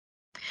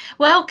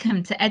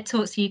Welcome to Ed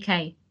Talks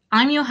UK.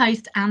 I'm your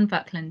host, Anne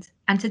Buckland,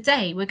 and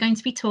today we're going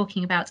to be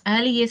talking about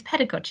early years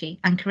pedagogy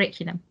and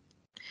curriculum.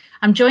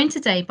 I'm joined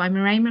today by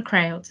Mairead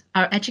McCreald,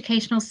 our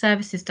Educational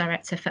Services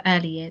Director for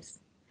Early Years.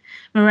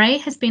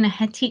 Mairead has been a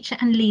head teacher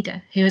and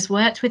leader who has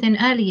worked within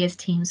early years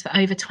teams for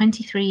over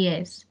 23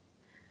 years.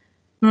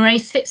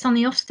 Mairead sits on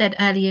the Ofsted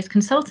Early Years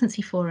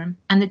Consultancy Forum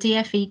and the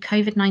DFE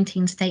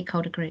COVID-19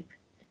 Stakeholder Group,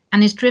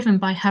 and is driven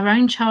by her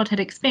own childhood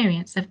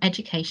experience of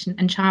education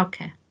and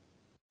childcare.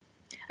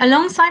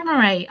 Alongside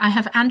Mairead, I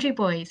have Andrew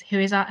Boys, who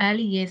is our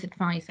early years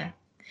advisor.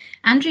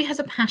 Andrew has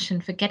a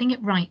passion for getting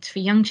it right for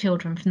young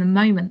children from the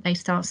moment they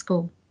start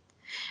school.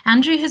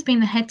 Andrew has been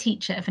the head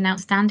teacher of an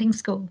outstanding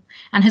school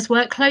and has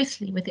worked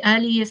closely with the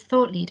early years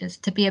thought leaders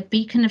to be a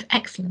beacon of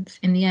excellence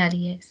in the early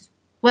years.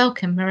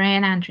 Welcome, Mairead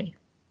and Andrew.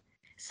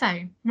 So,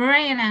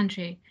 Mairead and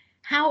Andrew,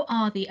 how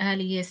are the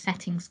early years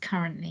settings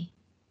currently?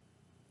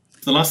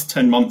 The last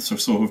 10 months or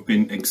so have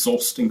been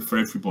exhausting for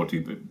everybody,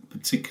 but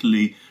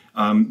particularly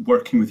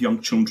working with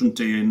young children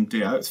day in,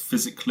 day out,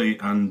 physically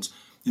and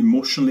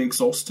emotionally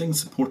exhausting,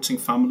 supporting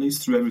families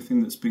through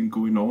everything that's been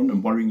going on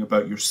and worrying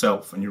about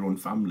yourself and your own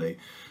family.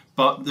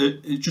 But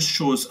it just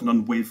shows an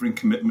unwavering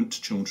commitment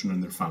to children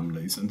and their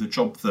families, and the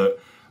job that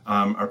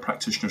our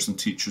practitioners and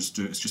teachers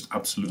do is just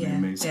absolutely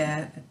amazing.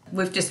 Yeah,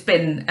 we've just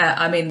been,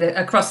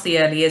 across the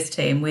early years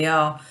team, we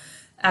are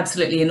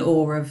absolutely in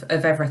awe of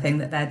everything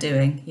that they're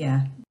doing,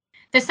 yeah.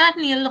 There's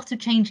certainly a lot of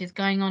changes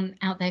going on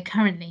out there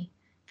currently,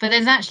 but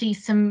there's actually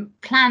some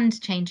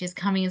planned changes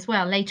coming as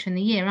well later in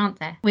the year, aren't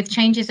there? With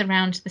changes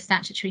around the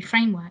statutory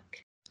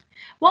framework.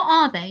 What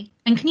are they?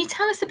 And can you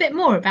tell us a bit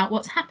more about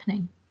what's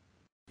happening?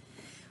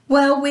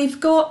 Well, we've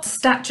got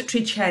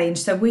statutory change.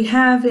 So we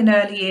have in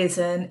early years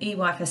an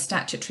EYFS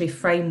statutory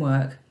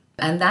framework,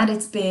 and that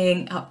is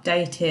being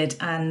updated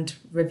and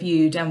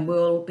reviewed and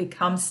will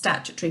become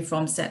statutory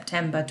from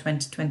September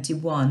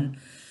 2021.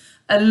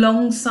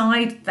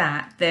 Alongside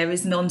that, there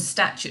is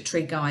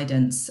non-statutory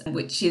guidance,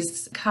 which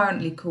is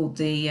currently called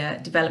the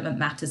Development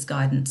Matters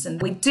Guidance. And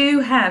we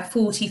do have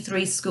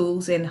 43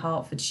 schools in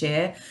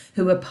Hertfordshire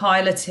who are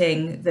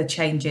piloting the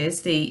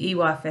changes, the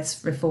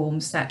EYFS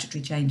reform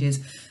statutory changes,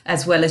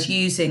 as well as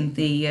using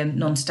the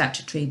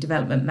non-statutory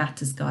Development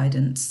Matters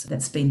Guidance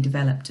that's been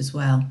developed as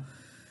well.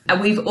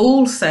 And we've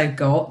also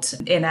got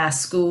in our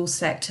school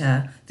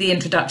sector the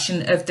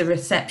introduction of the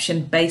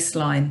reception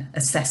baseline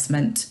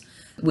assessment,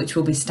 which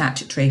will be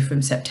statutory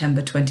from September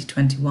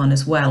 2021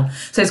 as well.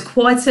 So there's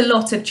quite a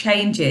lot of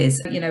changes.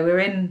 You know, we're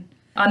in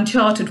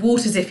uncharted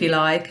waters, if you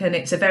like, and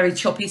it's a very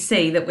choppy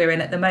sea that we're in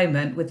at the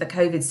moment with the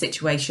COVID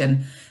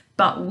situation.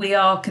 But we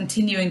are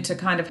continuing to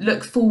kind of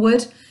look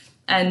forward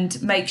and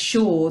make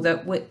sure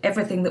that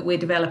everything that we're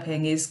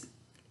developing is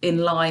in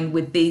line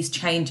with these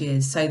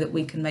changes so that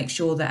we can make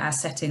sure that our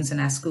settings and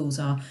our schools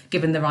are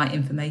given the right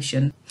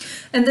information.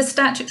 And the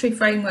statutory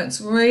framework's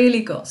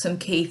really got some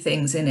key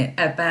things in it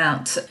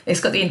about,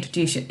 it's got the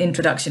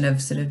introduction of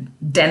sort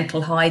of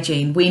dental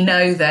hygiene. We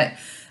know that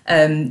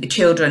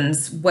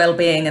children's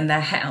well-being and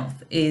their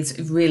health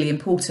is really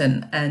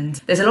important, and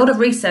there's a lot of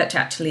research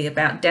actually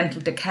about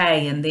dental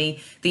decay and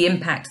the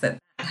impact that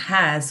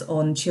has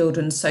on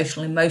children's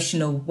social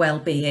emotional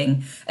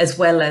well-being, as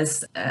well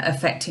as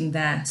affecting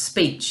their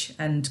speech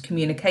and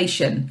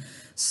communication.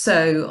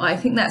 So I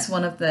think that's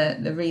one of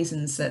the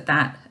reasons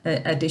that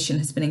addition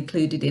has been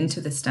included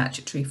into the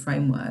statutory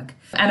framework.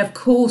 And of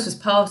course, as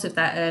part of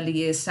that early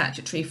years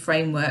statutory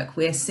framework,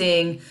 we're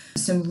seeing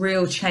some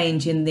real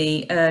change in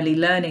the early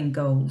learning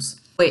goals,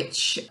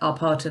 which are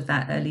part of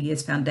that early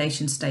years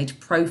foundation stage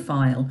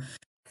profile.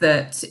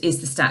 That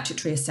is the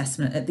statutory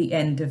assessment at the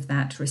end of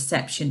that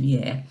reception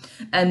year.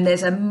 And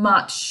there's a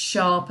much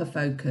sharper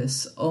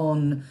focus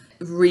on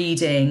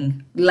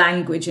reading,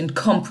 language and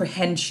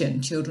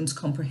comprehension, children's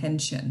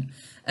comprehension,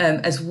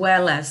 as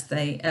well as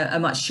a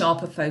much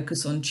sharper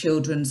focus on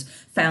children's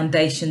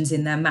foundations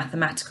in their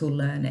mathematical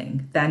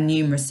learning, their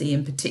numeracy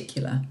in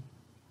particular.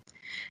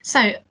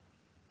 So,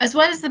 as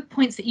well as the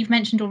points that you've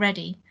mentioned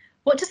already,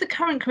 what does the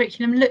current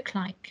curriculum look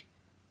like?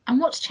 And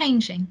what's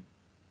changing?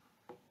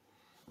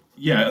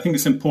 Yeah, I think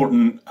it's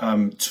important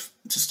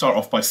to start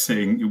off by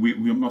saying we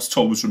must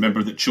always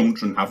remember that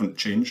children haven't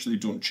changed, they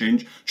don't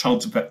change.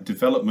 Child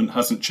development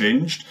hasn't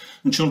changed,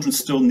 and children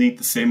still need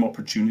the same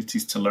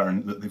opportunities to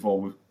learn that they've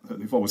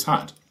always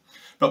had.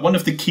 But one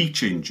of the key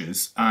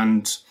changes,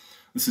 and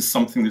this is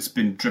something that's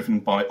been driven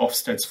by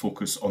Ofsted's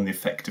focus on the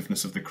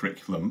effectiveness of the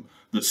curriculum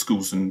that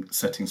schools and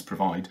settings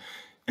provide,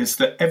 is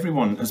that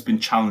everyone has been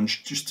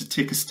challenged just to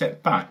take a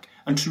step back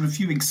and to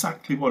review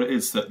exactly what it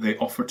is that they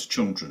offer to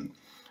children,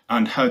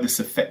 and how this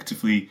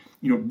effectively,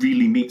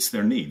 really meets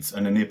their needs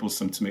and enables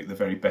them to make the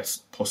very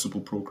best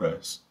possible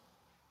progress.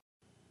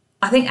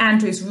 I think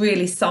Andrew's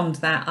really summed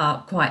that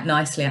up quite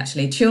nicely,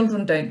 actually.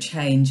 Children don't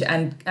change,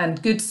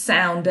 and good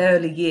sound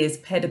early years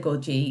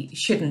pedagogy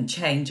shouldn't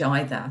change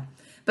either.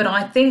 But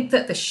I think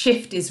that the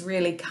shift is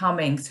really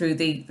coming through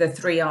the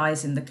three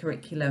I's in the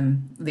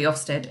curriculum, the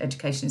Ofsted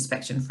Education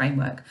Inspection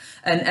Framework,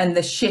 and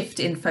the shift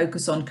in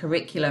focus on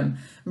curriculum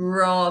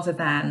rather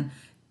than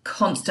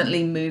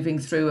constantly moving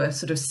through a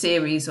sort of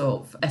series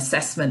of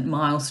assessment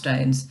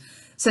milestones.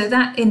 So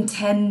that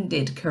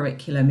intended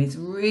curriculum is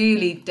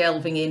really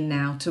delving in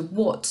now to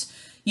what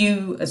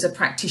you as a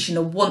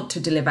practitioner want to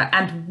deliver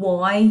and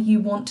why you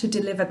want to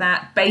deliver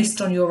that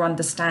based on your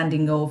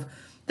understanding of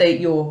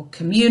your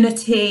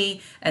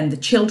community and the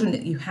children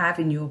that you have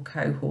in your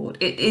cohort.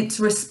 It's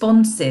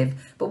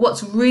responsive, but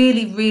what's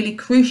really, really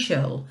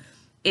crucial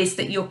is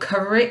that your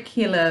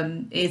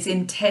curriculum is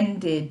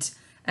intended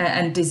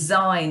and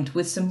designed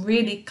with some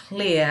really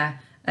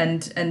clear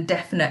and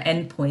definite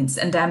endpoints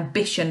and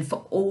ambition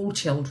for all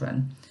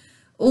children.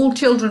 All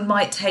children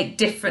might take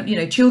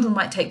different, children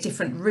might take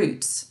different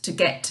routes to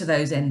get to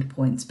those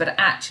endpoints, but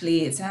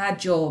actually it's our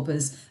job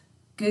as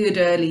good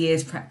early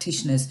years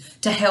practitioners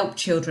to help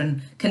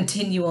children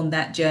continue on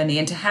that journey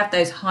and to have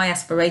those high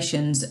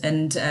aspirations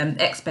and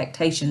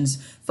expectations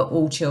for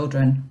all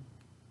children.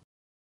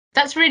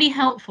 That's really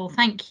helpful,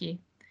 thank you.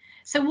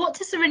 So what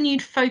does the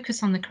renewed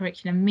focus on the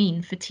curriculum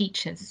mean for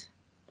teachers?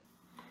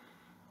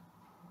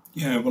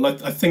 Yeah, well,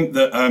 I think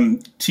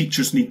that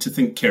teachers need to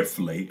think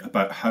carefully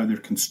about how they're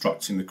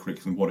constructing the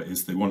curriculum, what it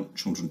is they want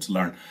children to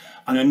learn.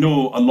 And I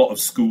know a lot of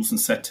schools and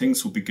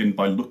settings will begin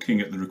by looking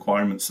at the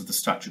requirements of the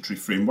statutory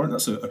framework.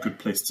 That's a good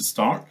place to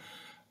start.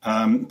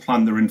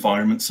 Plan their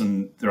environments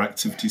and their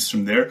activities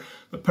from there.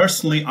 But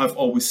personally, I've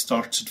always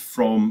started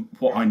from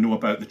what I know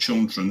about the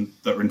children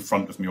that are in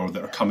front of me or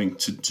that are coming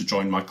to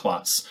join my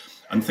class,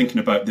 and thinking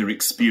about their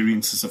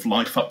experiences of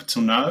life up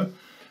till now.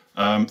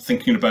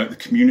 Thinking about the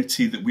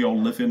community that we all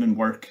live in and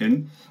work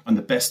in, and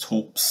the best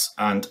hopes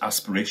and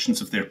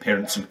aspirations of their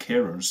parents and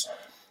carers.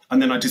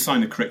 And then I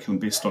design a curriculum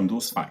based on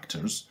those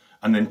factors,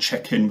 and then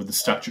check in with the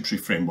statutory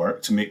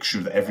framework to make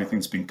sure that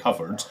everything's been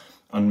covered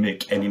and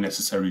make any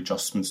necessary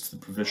adjustments to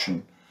the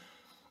provision.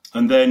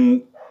 And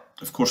then,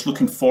 of course,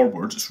 looking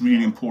forward, it's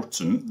really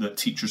important that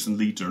teachers and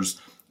leaders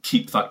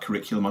keep that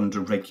curriculum under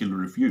regular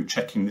review,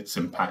 checking its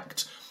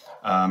impact,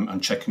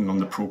 and checking on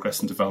the progress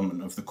and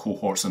development of the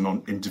cohorts and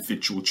on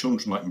individual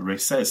children. Like Mairead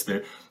says,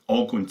 they're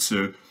all going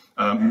to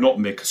not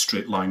make a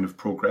straight line of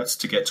progress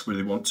to get to where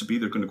they want to be.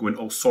 They're going to go in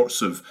all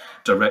sorts of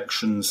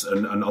directions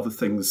and other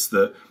things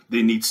that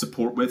they need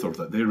support with or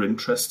that they're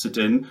interested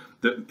in,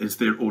 that is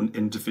their own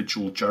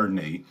individual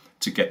journey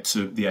to get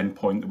to the end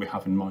point that we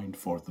have in mind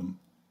for them.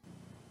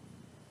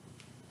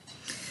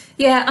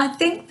 Yeah, I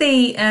think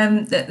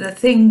the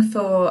thing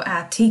for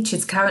our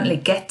teachers currently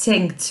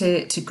getting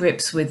to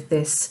grips with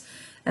this,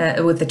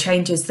 with the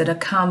changes that are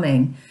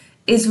coming,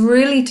 is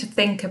really to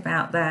think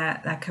about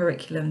their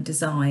curriculum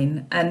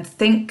design and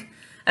think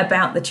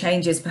about the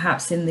changes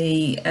perhaps in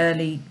the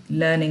early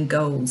learning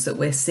goals that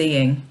we're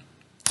seeing,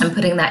 and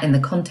putting that in the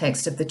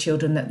context of the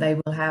children that they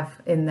will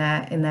have in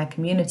their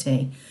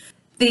community.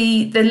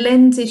 The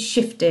lens is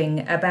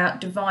shifting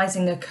about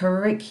devising a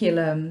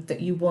curriculum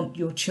that you want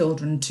your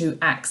children to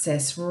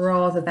access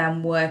rather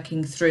than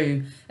working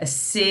through a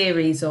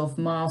series of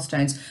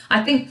milestones.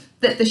 I think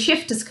that the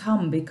shift has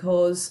come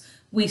because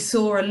we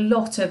saw a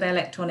lot of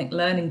electronic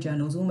learning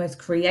journals almost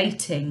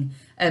creating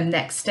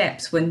next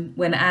steps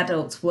when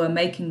adults were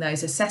making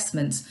those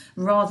assessments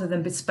rather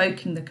than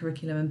bespoking the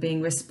curriculum and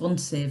being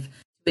responsive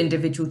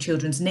individual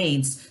children's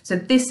needs. So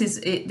this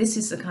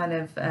is the kind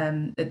of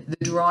the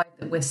drive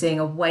that we're seeing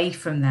away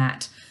from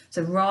that.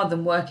 So rather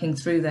than working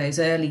through those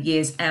early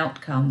years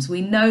outcomes,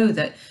 we know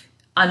that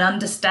an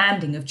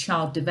understanding of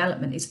child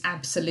development is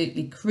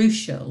absolutely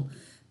crucial,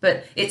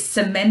 but it's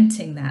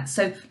cementing that.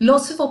 So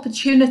lots of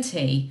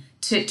opportunity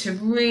to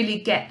really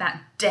get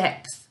that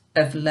depth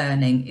of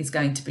learning is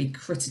going to be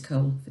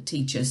critical for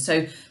teachers.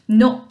 So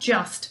not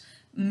just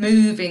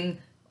moving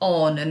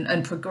on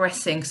and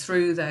progressing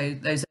through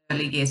those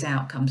early years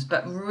outcomes,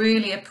 but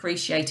really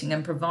appreciating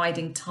and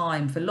providing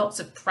time for lots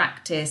of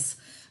practice,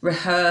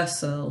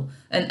 rehearsal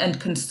and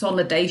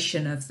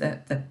consolidation of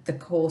the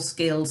core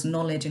skills,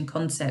 knowledge and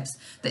concepts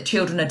that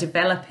children are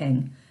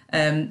developing,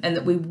 and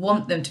that we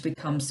want them to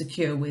become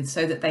secure with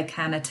so that they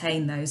can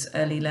attain those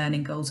early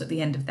learning goals at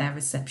the end of their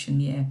reception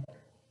year.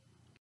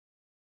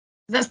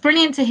 That's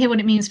brilliant to hear what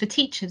it means for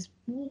teachers.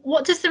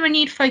 What does the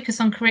renewed focus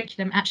on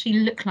curriculum actually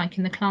look like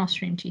in the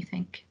classroom, do you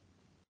think?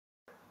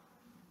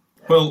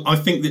 Well, I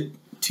think that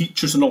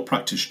teachers are not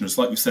practitioners.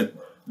 Like we said,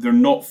 they're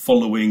not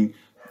following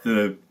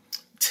the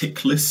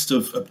tick list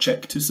of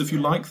objectives, if you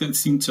like, that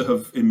seem to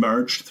have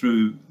emerged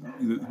through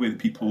the way that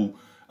people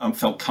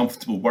felt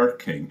comfortable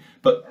working.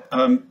 But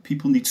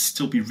people need to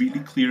still be really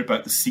clear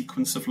about the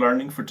sequence of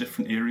learning for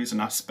different areas and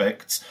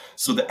aspects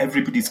so that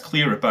everybody's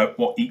clear about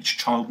what each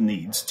child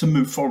needs to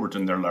move forward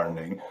in their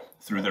learning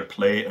through their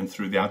play and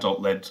through the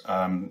adult-led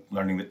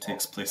learning that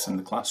takes place in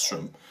the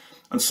classroom.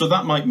 And so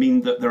that might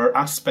mean that there are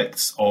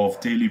aspects of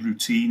daily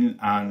routine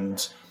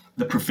and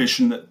the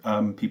provision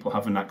that people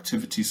have in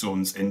activity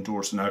zones,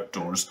 indoors and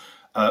outdoors,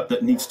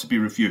 that needs to be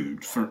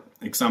reviewed. For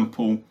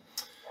example,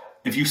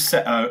 if you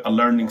set out a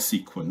learning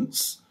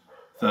sequence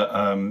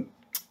that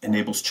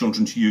enables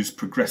children to use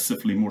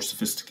progressively more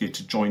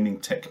sophisticated joining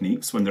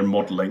techniques when they're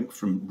modelling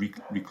from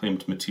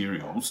reclaimed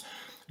materials,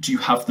 do you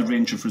have the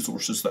range of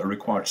resources that are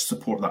required to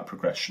support that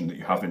progression that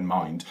you have in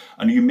mind?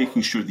 And are you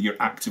making sure that you're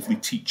actively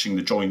teaching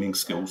the joining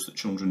skills that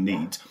children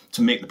need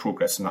to make the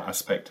progress in that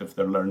aspect of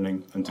their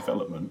learning and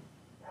development?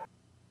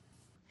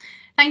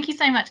 Thank you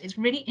so much. It's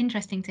really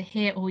interesting to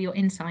hear all your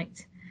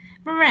insights.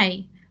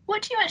 Mairead,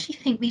 what do you actually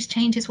think these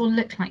changes will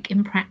look like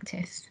in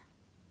practice?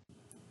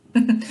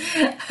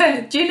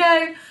 Do you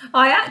know,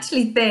 I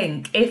actually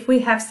think if we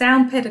have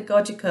sound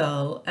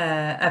pedagogical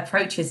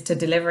approaches to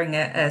delivering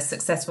a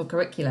successful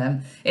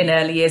curriculum in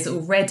early years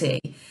already,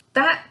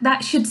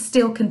 that should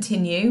still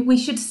continue. We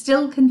should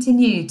still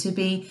continue to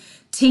be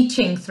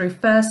teaching through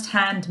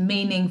first-hand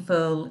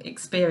meaningful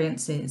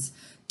experiences,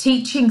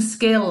 teaching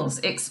skills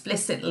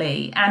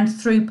explicitly and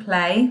through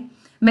play,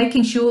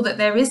 making sure that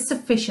there is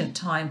sufficient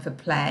time for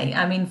play.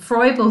 I mean,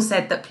 Froebel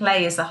said that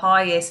play is the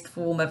highest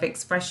form of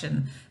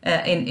expression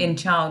in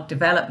child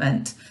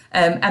development,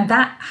 and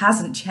that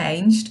hasn't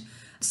changed.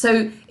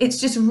 So it's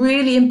just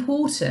really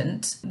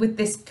important with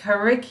this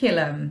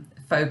curriculum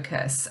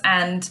focus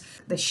and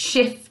the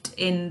shift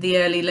in the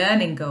early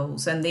learning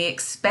goals and the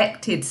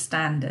expected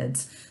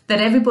standards that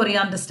everybody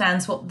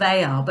understands what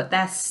they are, but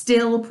they're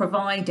still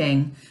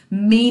providing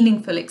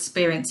meaningful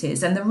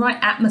experiences and the right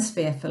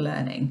atmosphere for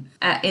learning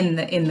in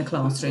the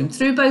classroom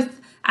through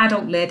both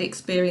adult-led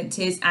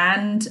experiences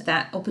and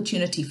that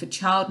opportunity for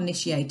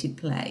child-initiated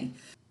play.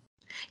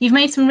 You've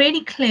made some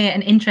really clear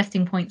and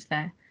interesting points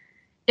there.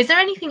 Is there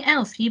anything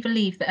else you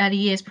believe that early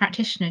years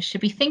practitioners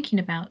should be thinking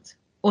about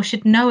or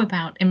should know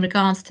about in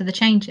regards to the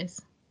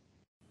changes?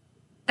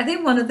 I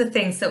think one of the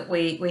things that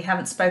we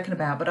haven't spoken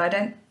about, but I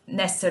don't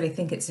necessarily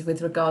think it's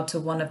with regard to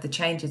one of the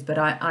changes, but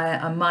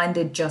I'm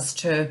minded just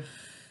to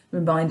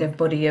remind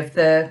everybody of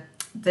the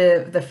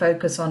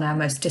focus on our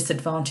most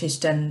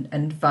disadvantaged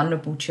and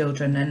vulnerable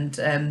children.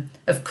 And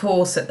of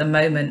course, at the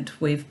moment,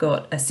 we've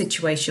got a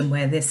situation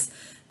where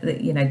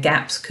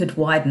gaps could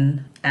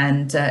widen,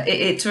 and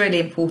it's really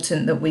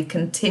important that we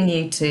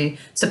continue to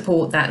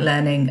support that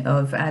learning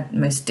of our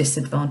most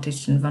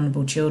disadvantaged and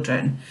vulnerable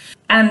children.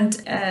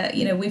 And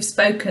we've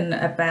spoken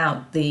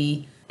about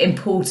the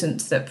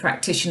importance that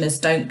practitioners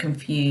don't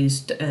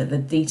confuse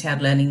the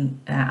detailed learning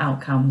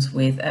outcomes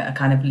with a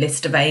kind of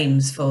list of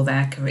aims for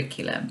their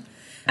curriculum.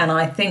 And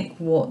I think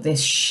what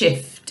this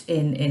shift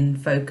in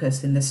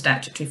focus in the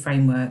statutory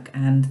framework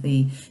and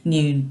the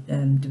new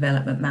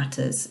development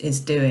matters is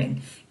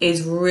doing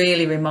is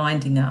really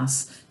reminding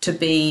us to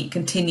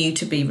continue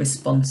to be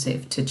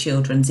responsive to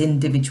children's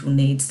individual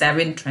needs, their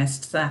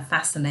interests, their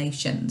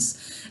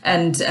fascinations,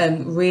 and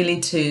really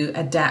to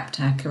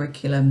adapt our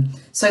curriculum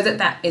so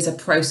that is a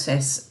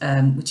process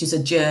which is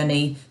a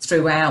journey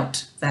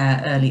throughout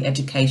their early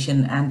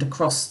education and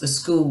across the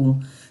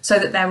school, so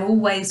that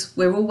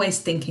we're always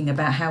thinking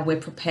about how we're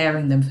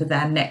preparing them for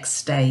their next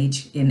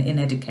stage in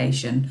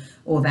education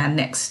or their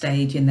next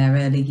stage in their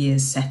early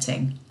years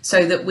setting,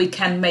 so that we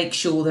can make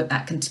sure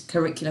that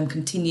curriculum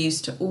continues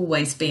to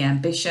always be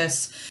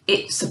ambitious.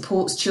 It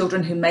supports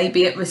children who may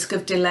be at risk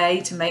of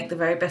delay to make the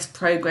very best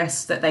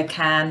progress that they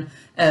can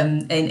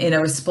in a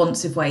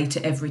responsive way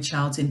to every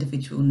child's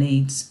individual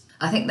needs.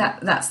 I think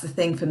that's the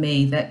thing for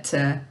me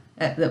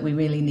that we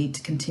really need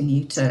to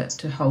continue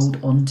to hold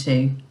on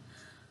to.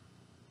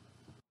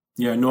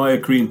 Yeah, no, I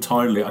agree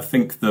entirely. I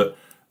think that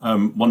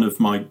one of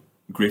my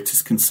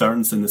greatest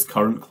concerns in this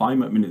current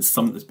climate, I mean, it's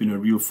something that's been a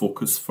real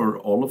focus for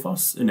all of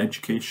us in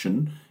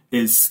education,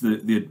 is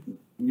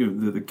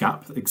the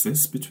gap that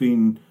exists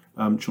between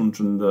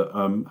children that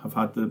have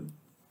had a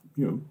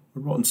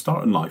rotten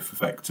start in life,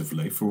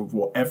 effectively, for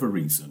whatever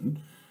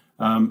reason,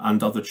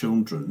 and other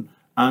children.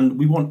 And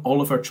we want all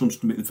of our children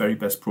to make the very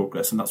best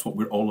progress, and that's what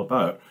we're all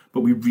about.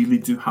 But we really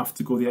do have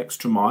to go the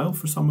extra mile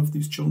for some of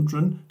these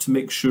children to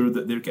make sure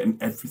that they're getting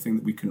everything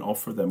that we can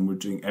offer them. We're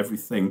doing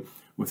everything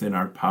within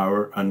our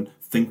power and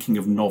thinking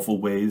of novel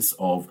ways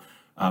of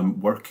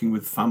working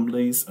with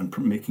families and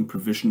making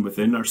provision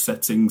within our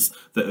settings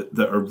that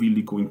are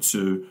really going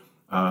to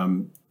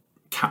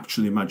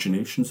capture the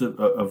imaginations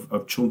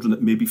of children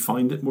that maybe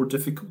find it more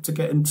difficult to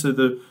get into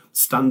the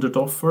standard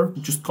offer.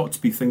 We've just got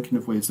to be thinking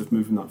of ways of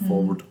moving that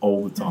forward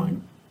all the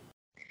time.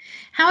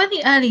 How are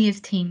the early years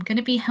team going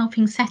to be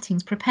helping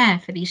settings prepare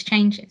for these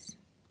changes?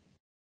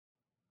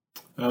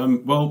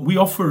 Well, we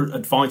offer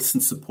advice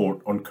and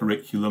support on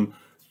curriculum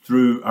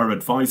through our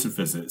advisor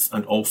visits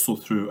and also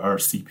through our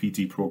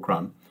CPD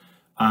programme.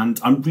 And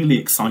I'm really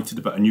excited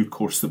about a new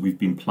course that we've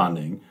been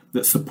planning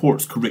that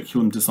supports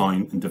curriculum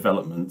design and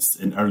developments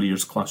in early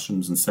years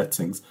classrooms and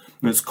settings.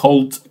 And it's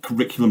called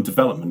Curriculum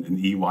Development in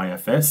the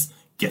EYFS,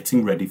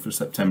 Getting Ready for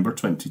September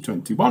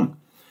 2021.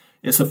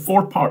 It's a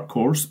 4-part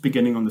course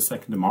beginning on the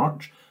 2nd of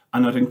March,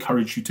 and I'd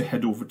encourage you to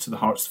head over to the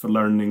Hearts for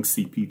Learning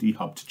CPD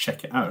Hub to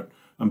check it out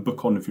and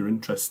book on if you're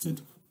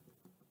interested.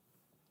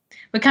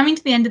 We're coming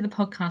to the end of the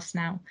podcast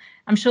now.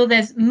 I'm sure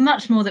there's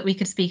much more that we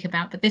could speak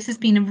about, but this has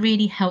been a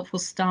really helpful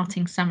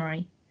starting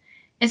summary.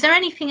 Is there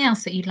anything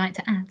else that you'd like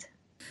to add?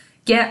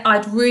 Yeah,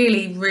 I'd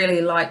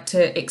really like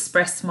to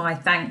express my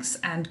thanks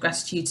and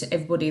gratitude to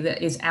everybody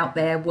that is out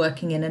there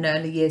working in an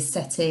early years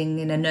setting,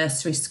 in a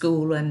nursery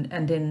school and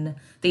in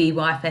the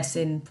EYFS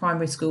in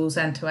primary schools,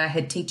 and to our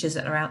head teachers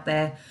that are out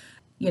there.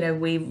 You know,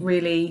 we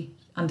really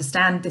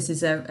understand this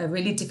is a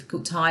really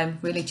difficult time,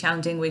 really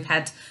challenging. We've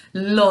had a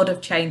lot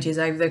of changes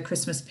over the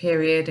Christmas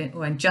period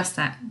and just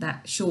that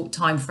short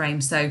time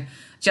frame. So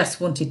just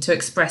wanted to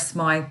express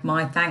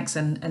my thanks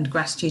and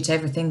gratitude to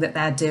everything that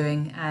they're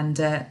doing, and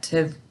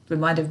to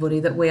remind everybody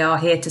that we are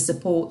here to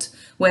support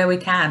where we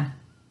can.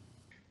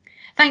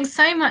 Thanks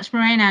so much,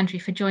 Mairead and Andrew,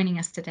 for joining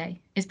us today.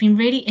 It's been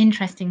really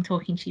interesting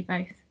talking to you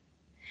both.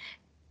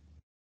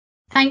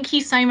 Thank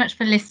you so much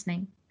for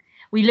listening.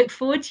 We look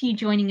forward to you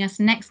joining us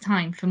next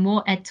time for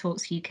more Ed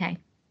Talks UK.